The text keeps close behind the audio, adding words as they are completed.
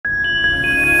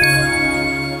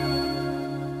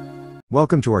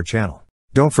Welcome to our channel.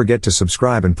 Don't forget to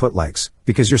subscribe and put likes,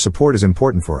 because your support is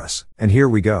important for us. And here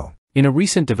we go. In a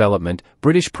recent development,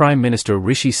 British Prime Minister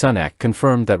Rishi Sunak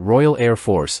confirmed that Royal Air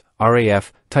Force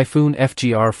 (RAF) Typhoon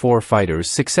FGR4 fighters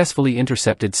successfully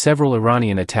intercepted several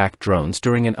Iranian attack drones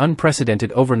during an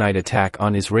unprecedented overnight attack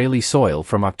on Israeli soil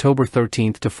from October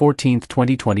 13 to 14,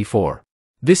 2024.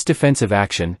 This defensive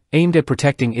action, aimed at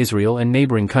protecting Israel and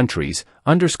neighboring countries,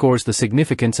 underscores the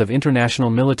significance of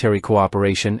international military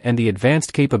cooperation and the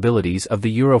advanced capabilities of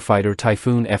the Eurofighter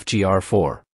Typhoon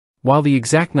FGR4. While the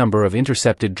exact number of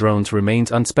intercepted drones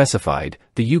remains unspecified,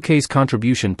 the UK's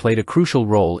contribution played a crucial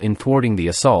role in thwarting the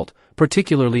assault,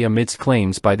 particularly amidst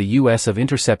claims by the US of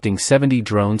intercepting 70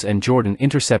 drones and Jordan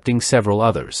intercepting several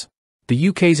others. The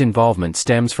UK's involvement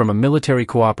stems from a military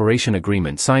cooperation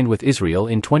agreement signed with Israel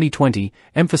in 2020,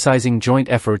 emphasizing joint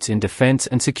efforts in defense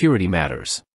and security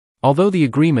matters. Although the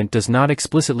agreement does not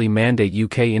explicitly mandate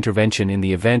UK intervention in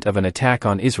the event of an attack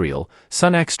on Israel,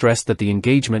 Sunak stressed that the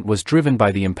engagement was driven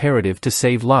by the imperative to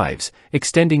save lives,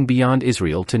 extending beyond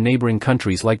Israel to neighboring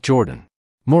countries like Jordan.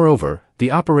 Moreover,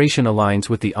 the operation aligns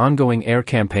with the ongoing air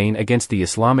campaign against the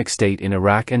Islamic State in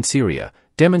Iraq and Syria,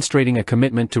 demonstrating a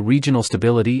commitment to regional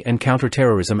stability and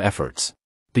counterterrorism efforts.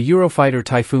 The Eurofighter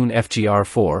Typhoon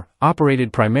FGR4,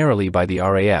 operated primarily by the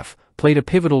RAF, played a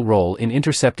pivotal role in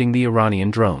intercepting the Iranian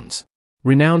drones.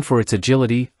 Renowned for its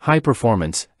agility, high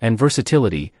performance, and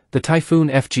versatility, the Typhoon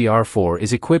FGR4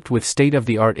 is equipped with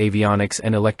state-of-the-art avionics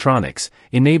and electronics,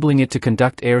 enabling it to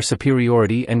conduct air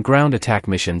superiority and ground attack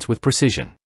missions with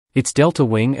precision. Its delta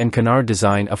wing and canard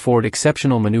design afford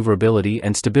exceptional maneuverability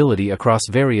and stability across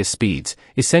various speeds,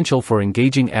 essential for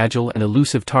engaging agile and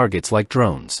elusive targets like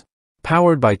drones.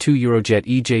 Powered by two Eurojet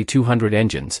EJ200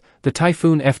 engines, the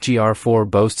Typhoon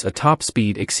FGR4 boasts a top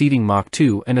speed exceeding Mach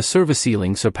 2 and a service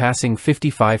ceiling surpassing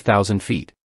 55,000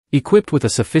 feet. Equipped with a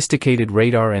sophisticated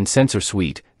radar and sensor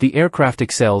suite, the aircraft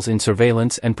excels in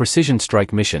surveillance and precision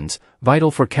strike missions,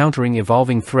 vital for countering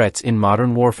evolving threats in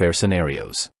modern warfare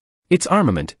scenarios. Its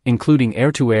armament, including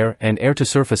air-to-air and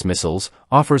air-to-surface missiles,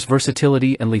 offers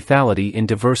versatility and lethality in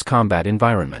diverse combat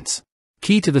environments.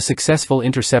 Key to the successful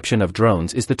interception of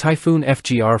drones is the Typhoon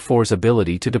FGR4's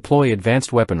ability to deploy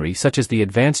advanced weaponry such as the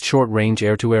Advanced Short-Range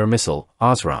Air-to-Air Missile,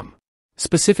 OSRAM.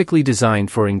 Specifically designed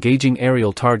for engaging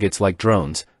aerial targets like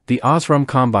drones, the OSRAM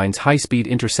combines high-speed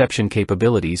interception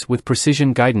capabilities with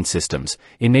precision guidance systems,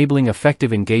 enabling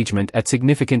effective engagement at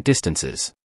significant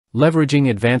distances. Leveraging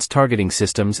advanced targeting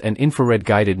systems and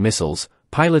infrared-guided missiles,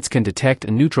 pilots can detect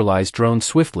and neutralize drones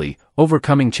swiftly,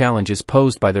 overcoming challenges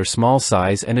posed by their small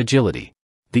size and agility.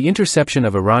 The interception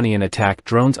of Iranian attack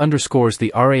drones underscores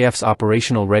the RAF's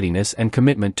operational readiness and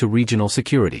commitment to regional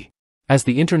security. As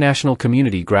the international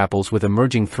community grapples with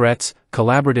emerging threats,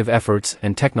 collaborative efforts,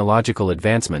 and technological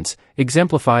advancements,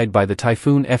 exemplified by the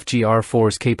Typhoon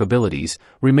FGR4's capabilities,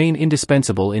 remain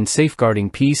indispensable in safeguarding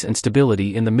peace and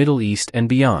stability in the Middle East and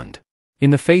beyond.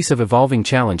 In the face of evolving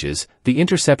challenges, the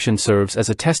interception serves as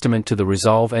a testament to the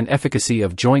resolve and efficacy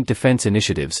of joint defense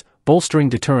initiatives, bolstering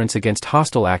deterrence against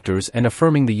hostile actors and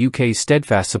affirming the UK's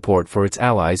steadfast support for its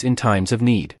allies in times of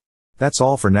need. That's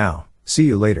all for now. See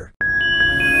you later.